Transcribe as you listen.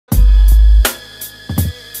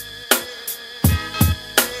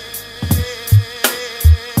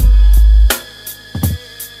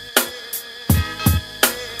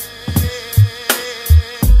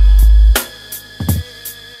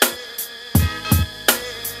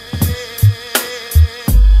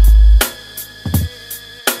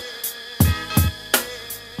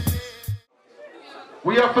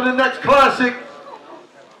up for the next classic.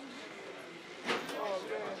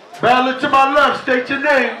 Battle to my left, state your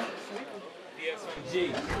name.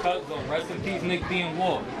 DSMG, KUT Zone, rest in peace, Nick D and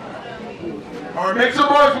War. Alright, make some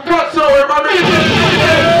noise for KUT Zone, everybody.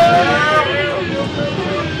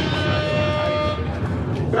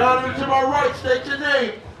 Battle to my right, state your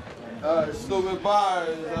name. Stupid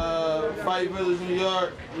Bars, Fight Village, New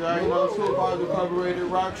York. You already know STOOPIDBARS Incorporated,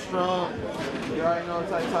 Rock Strong. You already know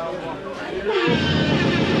type time.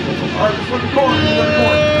 Alright, just flip the corner, flip the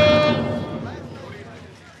corner.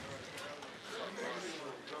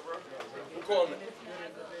 Who calling it?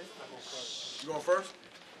 You going first?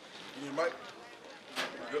 You need a mic?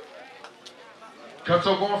 Good. KUT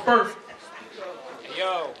Zone going first.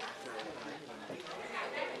 Yo.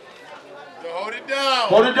 Yo, hold it down.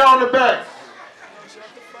 Hold it down in the back. Shut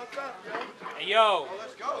the fuck up, yo. Hey, yo.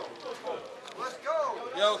 Let's go. Let's go.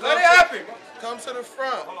 Yo, Let it happen. Come to the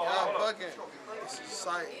front. Y'all bugging. This is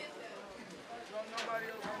sight.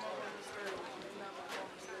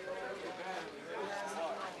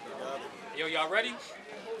 Yo, y'all ready?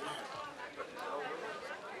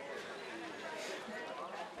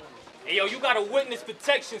 Hey, yo, you got a witness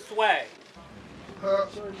protection swag. How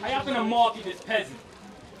y'all gonna market this peasant?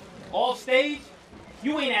 Off stage,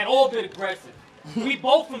 you ain't at all bit aggressive. We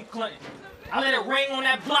both from Clinton. I let it ring on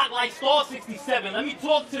that block like Star 67. Let me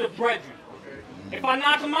talk to the brethren. If I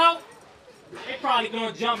knock him out, they probably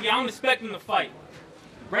gonna jump me. I don't expect them to fight.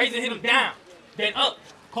 Raise and hit him down, then up.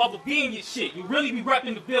 Call the V in your shit. You really be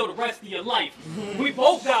repping the bill the rest of your life. We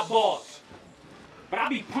both got bars. But I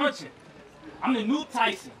be punching. I'm the new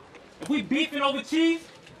Tyson. If we beefing over cheese,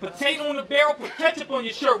 potato on the barrel, put ketchup on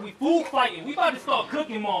your shirt, we food fighting. We about to start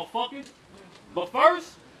cooking, motherfuckers. But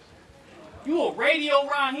first, you a Radio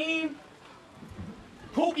Raheem,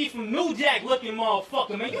 Pookie from New Jack looking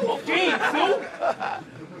motherfucker, man. You a fiend, too.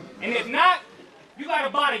 And if not, you got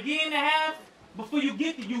about a year and a half before you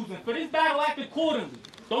get to using. For this battle, act accordingly.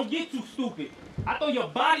 Don't get too stupid. I throw your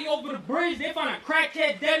body over the bridge, they find a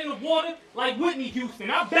crackhead dead in the water like Whitney Houston.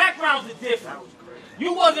 Our backgrounds are different.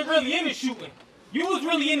 You wasn't really into shooting. You was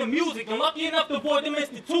really into music and lucky enough to avoid them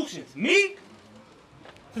institutions. Me?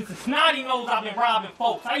 Since the snotty nose, I've been robbing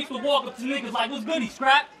folks. I used to walk up to niggas like, what's goody,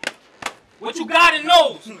 Scrap? What you got in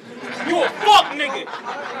nose? You a fuck nigga.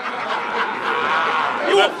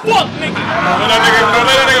 You a fuck nigga. Don't let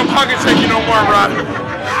that nigga pocket take you no more, bro.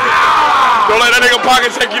 Don't let that nigga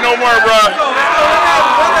pocket take you no more, bro.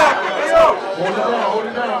 Hold it down, hold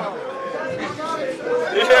it down.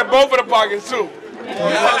 He had both of the pockets, too.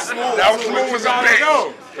 That was smooth as a bitch.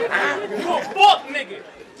 You a fuck nigga.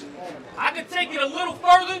 I could take it a little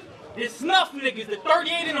further. The snuff niggas, the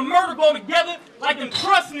 38 and the murder go together like them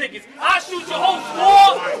trust niggas. I shoot your whole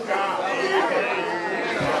squad.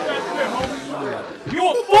 You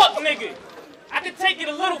a fuck nigga. I could take it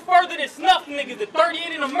a little further than snuff niggas. The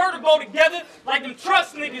 38 and the murder go together like them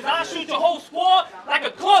trust niggas. I shoot your whole squad like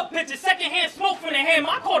a club pitcher. Secondhand smoke from the hammer.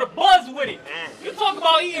 I caught a buzz with it. You talk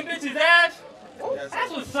about eating bitches' ass? That's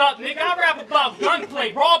what's up, nigga. I rap about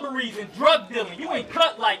gunplay, robberies, and drug dealing. You ain't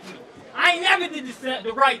cut like me. I ain't never did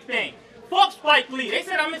the right thing. Fuck Spike Lee. They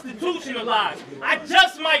said I'm institutionalized. I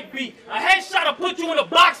just might be. A headshot will put you in a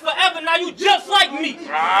box forever. Now you just like me. Nigga,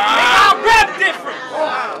 I rap different.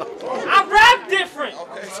 I rap different.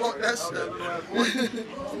 Okay, talk that shit.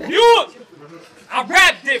 I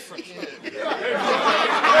rap different.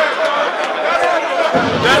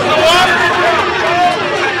 That's the one.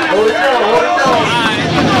 Hold it down, hold it down.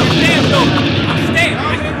 Stand though. Stand,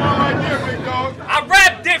 nigga. I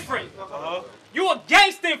rap different. You a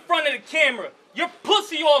gangster in front of the camera. You're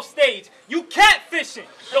pussy off stage. You catfishing.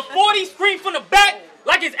 The 40 scream from the back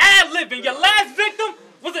like it's ad-libbing. Your last victim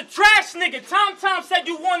was a trash nigga. Tom said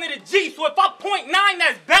you wanted a G, so if I .9,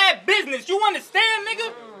 that's bad business. You understand,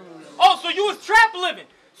 nigga? Oh, so you was trap living.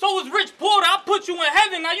 So was Rich Porter. I put you in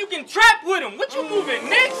heaven. Now you can trap with him. What you moving,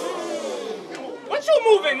 Knicks? What you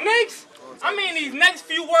moving, Knicks? I mean these next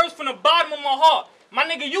few words from the bottom of my heart. My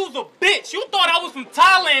nigga, you's a bitch. You thought I was from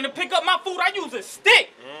Thailand to pick up my food. I use a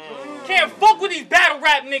stick. Can't fuck with these battle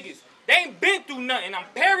rap niggas. They ain't been through nothing. I'm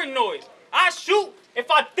paranoid. I shoot if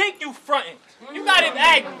I think you frontin'. You gotta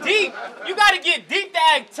act deep. You gotta get deep to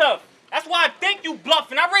act tough. That's why I think you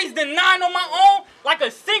bluffing. I raised the 9 on my own like a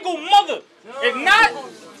single mother.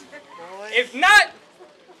 If not,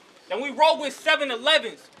 then we roll with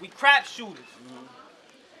 7-Elevens. We crap shooters.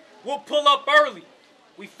 We'll pull up early.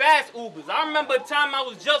 We fast Ubers. I remember a time I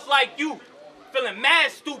was just like you, feeling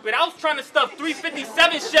mad stupid. I was trying to stuff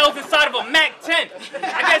 357 shells inside of a Mac 10.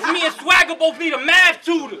 I guess me and Swagger both need a math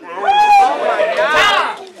tutor. Round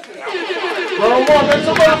one, make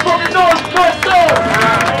some motherfucking noise, KUT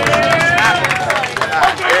Zone.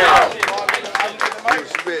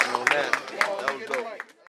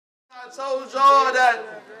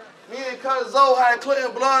 me and Cousin Zoe had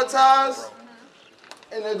Clinton blood ties,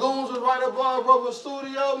 and the goons was right above Rubber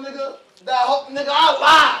Studio, nigga. Nigga, I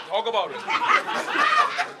lied. Talk about it.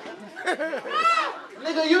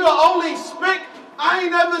 Nigga, you the only spick I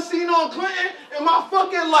ain't never seen on Clinton in my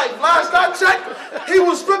fucking life. Last I checked, he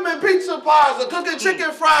was stripping pizza pies or cooking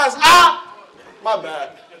chicken fries. My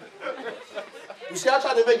bad. You see, I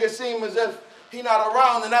tried to make it seem as if he not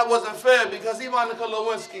around, and that wasn't fair because he Monica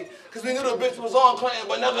Lewinsky. Because we knew the bitch was on Clinton,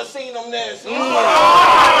 but never seen him there. So. Oh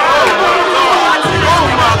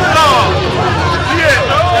my God.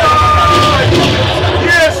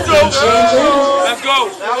 Yes, let's go.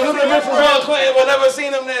 Now we knew the bitch was on Clinton, but never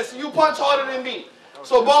seen him there. So you punch harder than me.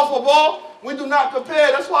 So ball for ball, we do not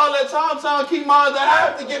compare. That's why I let Tom keep my other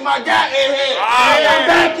half to get my guy in here. My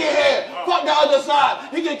back in here. Fuck the other side.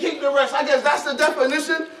 He can keep the rest. I guess that's the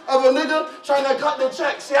definition of a nigga trying to cut the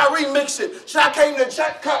check. See, I remix it. See, I came to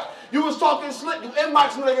check cut. You was talking slick. You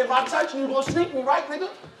inbox me, nigga. If I touch you, you gonna sneak me, right, nigga?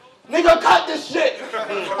 Nigga, cut this shit.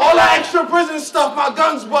 All that extra prison stuff, my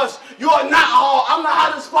guns bust. You are not hard. I'm the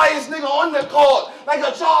hottest, flyest nigga on the court. Like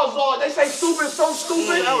a Charizard. They say stupid so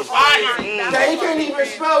stupid. That was fire. That he can't even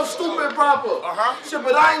spell stupid proper. Shit,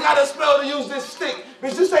 but I ain't got a spell to use this stick.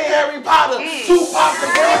 Bitch, this ain't Harry Potter. Tupac the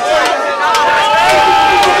girl.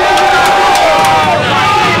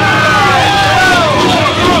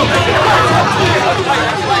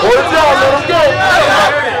 Hold it down, let him go.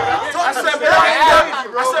 I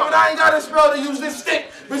said, but I ain't got a spell to use this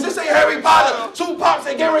stick. Bitch, this ain't Harry Potter. 2 pops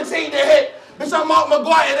are guaranteed to hit. Bitch, I'm Mark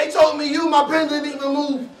McGuire. They told me my pen didn't even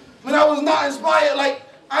move. But I was not inspired. Like,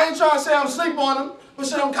 I ain't trying to say I'm asleep on him, but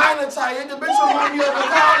shit, I'm kind of tired. The bitch remind me of a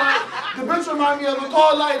car lighter. The bitch remind me of a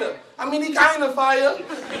car lighter. I mean, he kind of fire.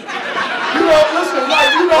 You know, listen,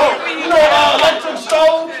 like, you know, electric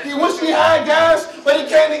stove. He wish he had gas, but he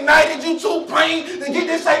can't ignite it. You too plain to get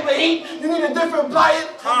this type of heat. You need a different pilot.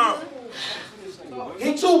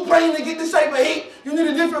 He too plain to get this type of heat. You need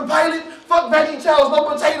a different pilot. Fuck veggie tails, no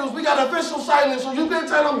potatoes. We got official silence, so you can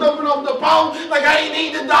tell I'm dumping off the pound like I ain't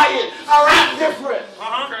need the diet. I rap different.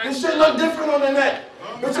 This shit look different on the net.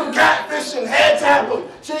 Bitch, I'm catfishing, head tapping.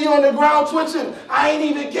 Shit, you on the ground twitching. I ain't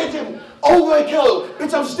even kicking. Overkill.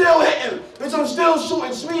 Bitch, I'm still hitting. Bitch, I'm still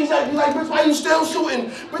shooting. Sneeze at me like, bitch, why you still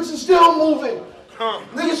shooting? Bitch, I'm still moving.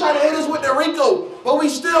 Niggas try to hit us with the Rico, but we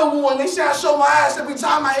still won. They say I show my ass every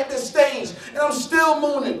time I hit the stage, and I'm still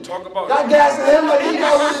mooning. Talk about Got gas in him like he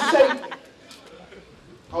got what it take.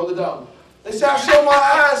 Hold it down. They say I show my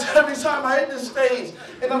ass every time I hit the stage,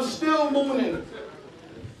 and I'm still mooning.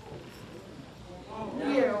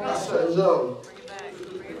 I said, yo. Bring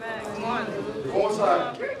it back. Come on. One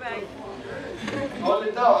time. Bring it back. Hold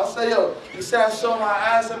it down. I say, yo. They say I show my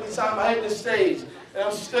ass every time I hit the stage, and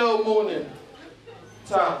I'm still mooning.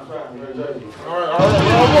 Time. All right.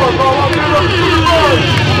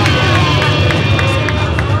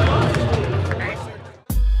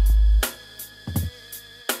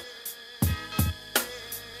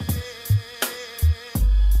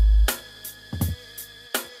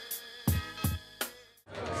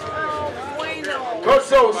 Coach,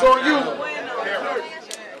 so you.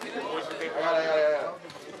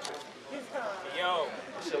 Yo.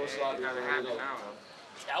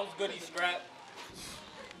 That was goody scrap.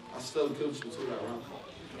 I still coach you too,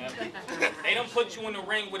 They don't put you in the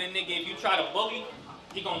ring with a nigga. If you try to bully,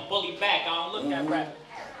 he gonna bully back. I don't look at rap.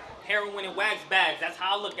 Heroin and wax bags, that's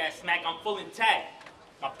how I look at smack. I'm full intact.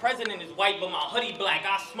 My president is white, but my hoodie black.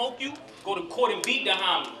 I smoke you, go to court and beat the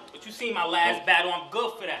homie. But you seen my last battle, I'm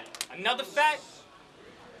good for that. Another fact,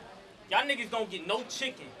 y'all niggas don't get no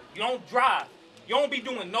chicken. You don't drive. You don't be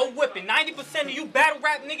doing no whipping. 90% of you battle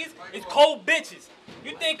rap niggas is cold bitches.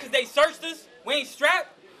 You think cause they searched us, we ain't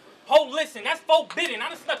strapped? Ho, listen, that's folk bidding. I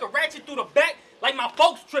done snuck a ratchet through the back like my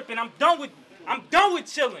folks tripping. I'm done with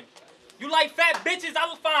chilling. You like fat bitches, I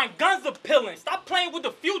will find guns appealing. Stop playing with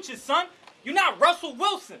the future, son. You not Russell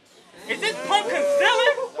Wilson. Is this punk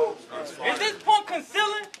concealing? Is this punk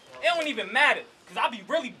concealing? It don't even matter, cause I be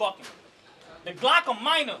really bucking. The Glock a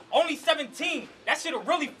minor, only 17. That shit'll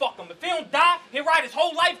really fuck him. If he don't die, he'll ride his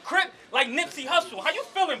whole life crip like Nipsey Hussle. How you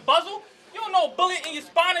feeling, Buzzle? You don't know a bullet in your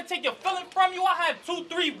spine and take your feeling from you. I had 2,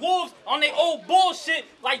 3 wolves on their old bullshit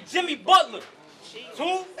like Jimmy Butler.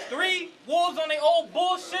 2, 3 wolves on their old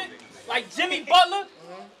bullshit like Jimmy Butler.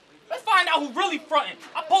 Let's find out who really frontin'.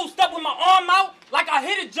 I post up with my arm out like I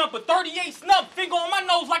hit a jumper, 38 snub, finger on my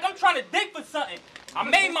nose like I'm trying to dig for something. I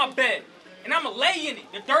made my bed, and I'ma lay in it.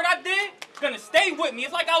 The dirt I did, gonna stay with me.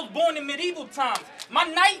 It's like I was born in medieval times. My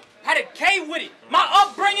night had a K with it. My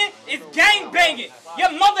upbringing is gang banging. Your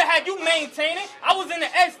mother had you maintaining. I was in the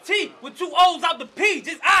ST with 2 O's out the P,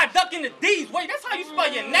 just I ducking the D's. Wait, that's how you spell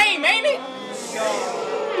your name, ain't it?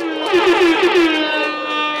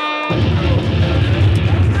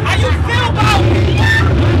 How you feel about me?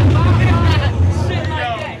 Shit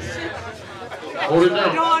like that. Hold it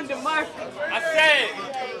down. I said,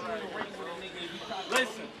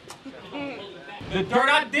 listen, the dirt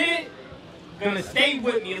I did gonna stay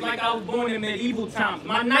with me. It's like I was born in medieval times.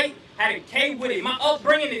 My night had a K with it. My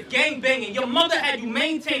upbringing is gang banging. Your mother had you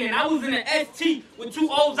maintaining. I was in the ST with 2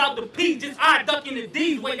 O's out the P, just I ducking the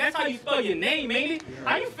D's. Wait, that's how you spell your name, ain't it?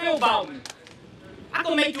 How you feel about me? I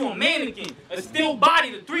gonna make you a mannequin, a steel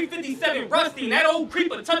body, the 357 Rusty, and that old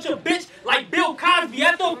creeper touch a bitch like Bill Cosby.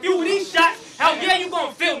 After a few of these shots, hell yeah, you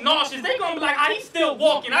gonna feel nauseous. They gonna be like, how he still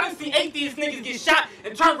walking? I done seen atheist niggas get shot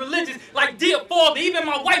and turn religious like dear father. Even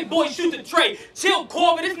my white boy shoot the tray. Chill,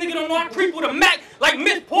 Corvin, this nigga don't know I creep with a Mac like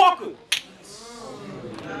Miss Parker.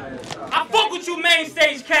 I fuck with you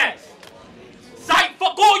MainStage cats. Sight,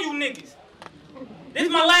 fuck all you niggas. This is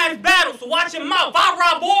my last battle, so watch your mouth. I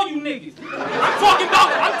rob all you niggas. I'm talking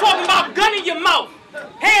about gun in your mouth.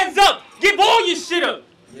 Hands up, give all your shit up.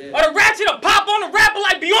 Or the ratchet will pop on the rapper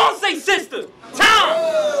like Beyonce's sister. Tom.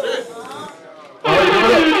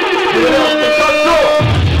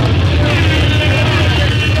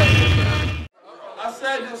 I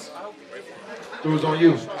said this. It was on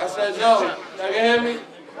you. I said no. Y'all can hear me?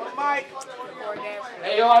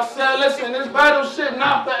 Hey yo, I said listen, this battle shit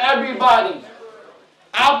not for everybody.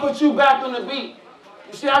 I'll put you back on the beat.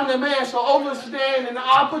 You see, I'm the man, so overstand and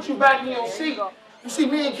I'll put you back in your seat. You see,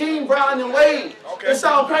 me and King, Brown, and Wade. Okay. It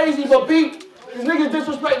sound crazy, but beat. These niggas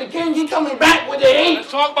disrespect the king, he coming back with the heat.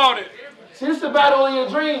 Let's talk about it. See, this is the battle of your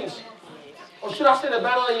dreams. Or should I say the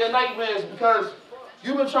battle of your nightmares, because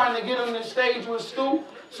you've been trying to get on this stage with Stu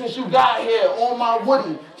since you got here on my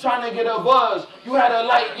Woody, trying to get a buzz. You had a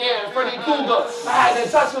light, yeah, Freddy Krueger. I had to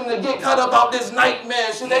touch him to get cut about this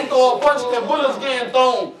nightmare. See, they throw a punch, and bullets getting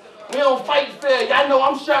thrown. We don't fight fair. Y'all know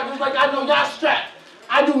I'm strapped just like I know y'all strapped.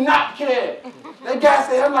 I do not care. They gas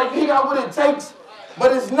at him like he got what it takes,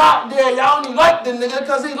 but it's not there. Y'all only like the nigga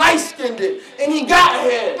because he light-skinned it, and he got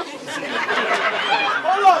hair.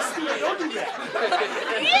 Hold on, Steve, don't do that.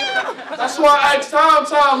 That's why I asked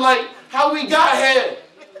Tom, like, how we got here.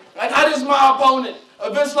 Like, how this my opponent?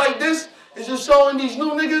 Events like this is just showing these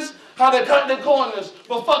new niggas how to cut the corners,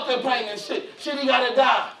 but fuck the pain and shit. Shit, he gotta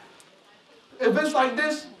die. Events like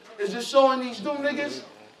this is just showing these new niggas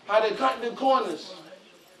how to cut the corners.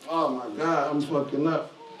 Oh my God, I'm fucking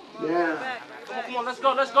up. Yeah. Come on, let's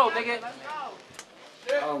go, nigga.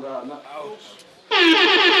 Oh God, no.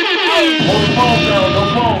 No phones, girl, no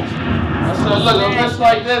phones. I said, look, events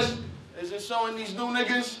like this is just showing these new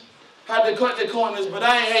niggas how to cut the corners, but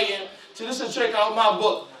I ain't hating. See, this is a trick out of my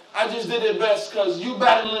book. I just did it best because you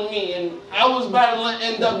battling me and I was battling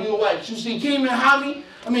NWX. You see, Keem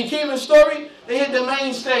and Story, they hit the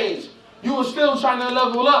main stage. You were still trying to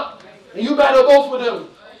level up, and you battled both of them.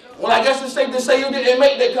 Well, I guess it's safe to say you didn't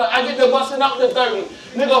make the cut. I get to busting out the 30.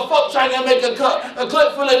 Nigga, fuck trying to make a cut. A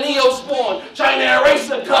clip full of Neosporin, trying to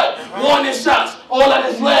erase a cut. Warning shots all at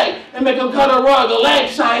his leg and make him cut a rug. A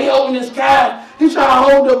leg shot, he holding his calf. He trying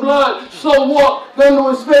to hold the blood. Slow walk, gun to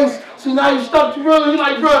his face. See, now you stuck to real. You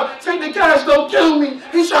like, bruh, take the cash, don't kill me.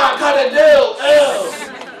 He trying to cut a deal.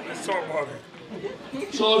 Let's talk about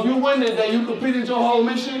it. So if you win it, then you completed your whole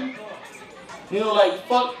mission. You know, like,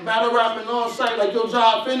 fuck battle rapping on site, like your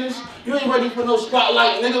job finished. You ain't ready for no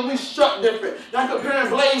spotlight, nigga. We struck different. Y'all comparing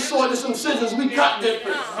blade sword to some scissors. We cut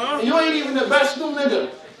different. And you ain't even the best new nigga.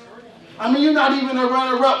 I mean, you're not even a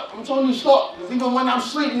runner-up. I'm Tony Stark. Even when I'm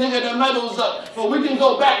sleep, nigga, the medal's up. But we can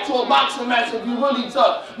go back to a boxing match if you really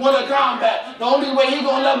tough. Mortal Kombat. The only way he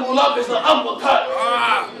gonna level up is an uppercut.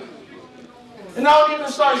 And I don't even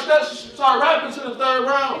start rapping to the 3rd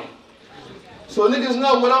round. So niggas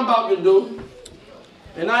know what I'm about to do.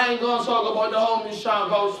 And I ain't gonna talk about the homies trying to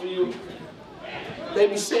vouch for you. They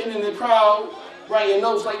be sitting in the crowd, writing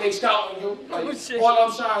notes like they scouting you. Like, all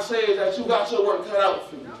I'm trying to say is that you got your work cut out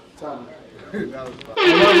for you. Time.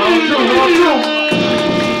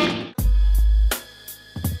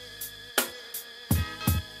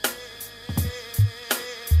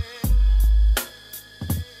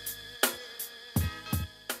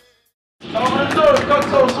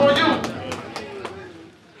 Cut's on you.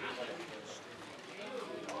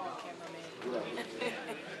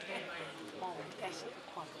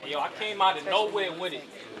 Yo, I came out of nowhere with it.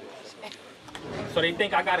 So they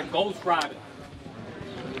think I got a ghost rider.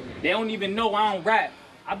 They don't even know I don't rap.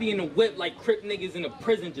 I be in the whip like Crip niggas in the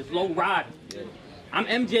prison just low riding. I'm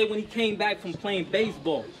MJ when he came back from playing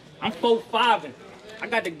baseball. I'm 4'5", I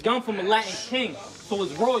got the gun from a Latin king, so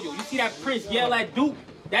it's royal. You see that Prince yell at Duke?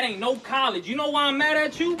 That ain't no college. You know why I'm mad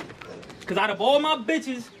at you? Because out of all my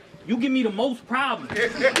bitches, you give me the most problems.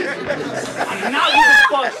 I'm not with the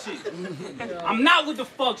fuck shit. I'm not with the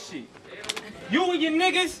fuck shit. You and your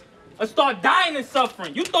niggas will start dying and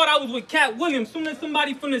suffering. You thought I was with Cat Williams. Soon as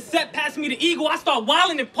somebody from the set passed me the eagle, I start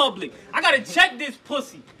wilding in public. I gotta check this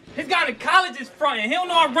pussy. His guy in college is frontin'. He don't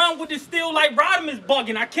know I run with this steel like Rodham is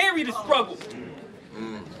bugging. I carry the struggle.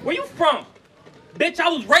 Where you from? Bitch, I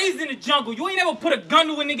was raised in the jungle. You ain't ever put a gun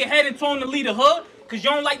to a nigga head and told him to leave the hood? Cause you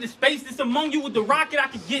don't like the space that's among you with the rocket, I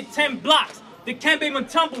could get 10 blocks. The Kembe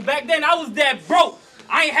Mutombo, back then I was that broke.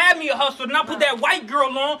 I ain't had me a hustle, then I put that white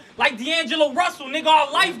girl on like D'Angelo Russell. Nigga, our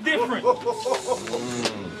life different.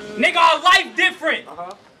 Nigga, our life different.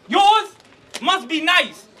 Yours must be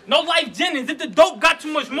nice. No Life Jennings. If the dope got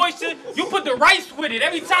too much moisture, you put the rice with it.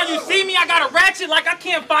 Every time you see me, I got a ratchet like I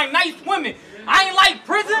can't find nice women. I ain't like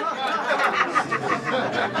prison.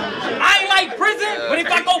 I ain't like prison, but if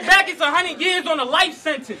I go back, it's 100 years on a life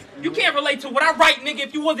sentence. You can't relate to what I write, nigga,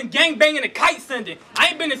 if you wasn't gangbanging a kite sending. I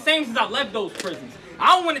ain't been the same since I left those prisons.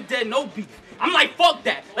 I don't want to dead no beef. I'm like, fuck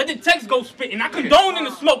that. Let the text go spitting. I condone in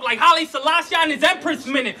the smoke like Haile Selassie and his Empress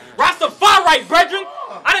minute. Rastafari, brethren.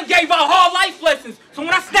 I done gave out hard life lessons. So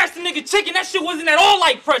when I snatched the nigga chicken, that shit wasn't at all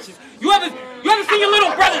like precious. You ever seen your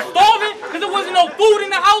little brother starving because there wasn't no food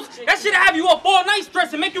in the house? That shit'll have you up all night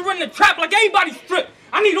stressing, make you run in the trap like everybody stripped.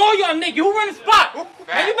 I need all y'all niggas. Who run the spot?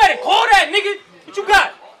 Man, you better call that, nigga. What you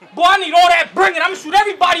got? Boy, I need all that bringing. I'm gonna shoot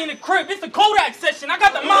everybody in the crib. It's the Kodak session. I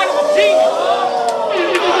got the mind of a genius.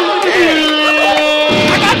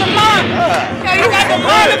 I got the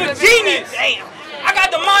mind of a genius. I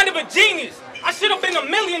got the mind of a genius. I should have been a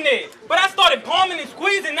millionaire, but I started palming and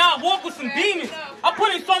squeezing. Now I walk with some demons. I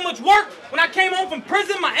put in so much work. When I came home from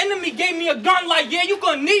prison, my enemy gave me a gun like, yeah, you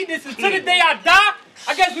gonna need this until the day I die.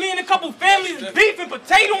 I guess me and a couple families is beefing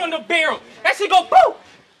potato in the barrel. That shit go boo,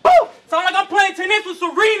 boo. Sound like I'm playing tennis with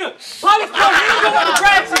Serena. Polish pro handle on the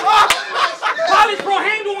ratchet. Polish pro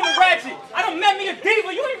handle on the ratchet. I done met me a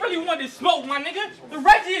diva. You ain't really want to smoke, my nigga. The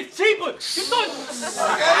ratchet is cheaper. You thought you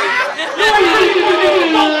ain't really want to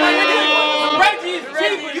smoke, my nigga. The ratchet is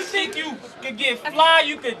cheaper. You think you could get fly,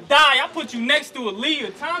 you could die. I put you next to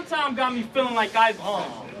Aaliyah. Tom got me feeling like I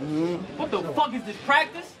What the fuck is this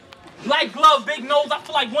practice? Light glove, big nose, I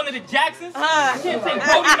feel like one of the Jacksons. I can't take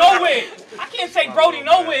Brody nowhere. I can't take Brody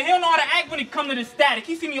nowhere. He don't know how to act when it come to the static.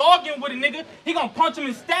 He see me arguing with a nigga, he gonna punch him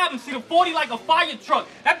and stab him. See the 40 like a fire truck.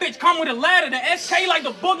 That bitch come with a ladder, the SK like the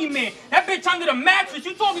boogeyman. That bitch under the mattress.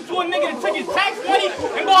 You talking to a nigga that took his tax money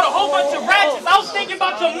and bought a whole bunch of ratchets. I was thinking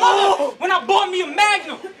about your mother when I bought me a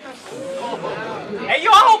Magnum. Hey yo,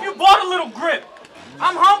 I hope you bought a little grip.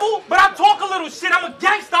 I'm humble, but I talk a little shit. I'm a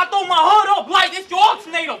gangster. I throw my hood up like it's your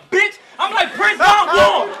alternator, bitch. I'm like Prince Don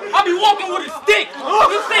Juan. I be walking with a stick.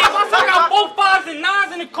 You see, if I got 4 5s and 9s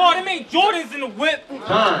in the car, them ain't Jordans in the whip.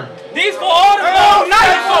 These for all them long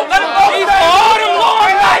nights, so let them go. These for all them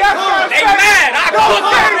long nights. They mad. I cook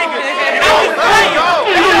that nigga. And I'm just playing.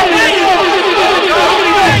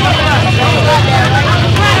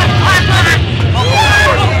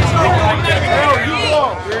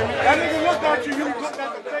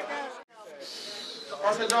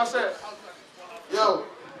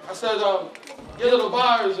 I said, your little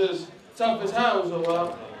bars is tough as hell,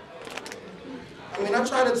 so I mean, I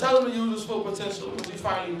tried to tell him to use his full potential, which he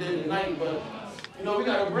finally did tonight, but, you know, we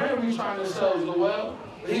got a brand we trying to sell, so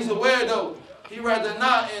but he's aware, though. He'd rather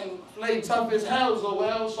not and play tough as hell, so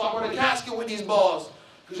I wear a casket with these balls,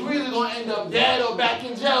 because we're either going to end up dead or back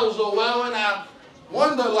in jail, and I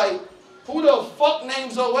wonder, like, who the fuck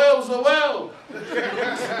named Zoel?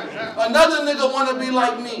 Another nigga want to be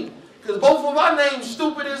like me. Because both of our names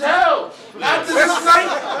stupid as hell. After this night,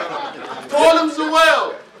 call him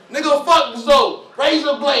Zoel. Nigga, fuck Zo.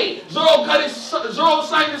 Razor blade. Zoro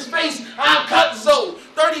signed his face. I cut Zo.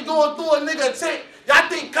 30 going through a nigga tick. Y'all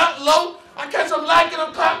think cut low? I catch him lacking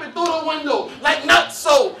him clapping through the window. Like nuts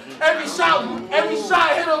so. Every shot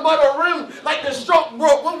hit him by the rim. Like the stroke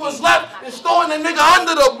broke. What was left is throwing the nigga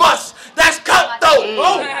under the bus. That's cut though.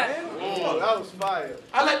 Oh, that was fire.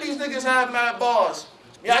 I let these niggas have mad bars.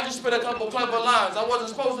 Yeah, I just spit a couple clever lines. I wasn't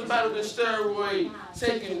supposed to battle this steroid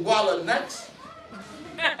taking Guala next.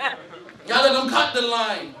 Y'all let him cut the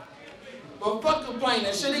line. But fuck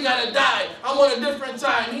complaining. Shit, he gotta die. I'm on a different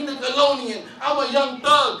time. He Nickelodeon. I'm a young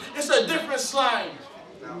thug. It's a different slime.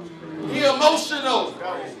 He emotional.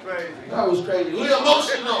 That was crazy. He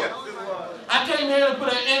emotional. I came here to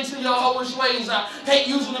put an end to your hoish ways. I hate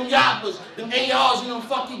using them yappers, them ARs and them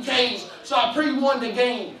fucking Ks. So I pre-won the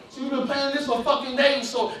game. So you been playing this for fucking days,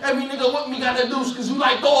 so every nigga with me got the deuce, cause you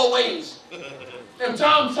like throwaways. If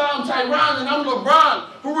Tom Tyron and I'm LeBron,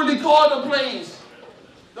 who really called the plays?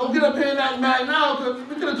 Don't get up here in that mad now, cause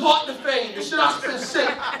we could have caught the fade. The shit I spit sick.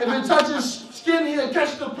 If it touches skin, he'll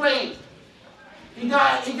catch the plane. He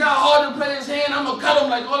got hard to play his hand, I'm gonna cut him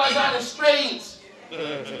like all I got is spades.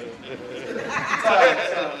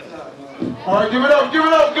 All right, give it up, give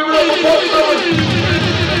it up, give it up.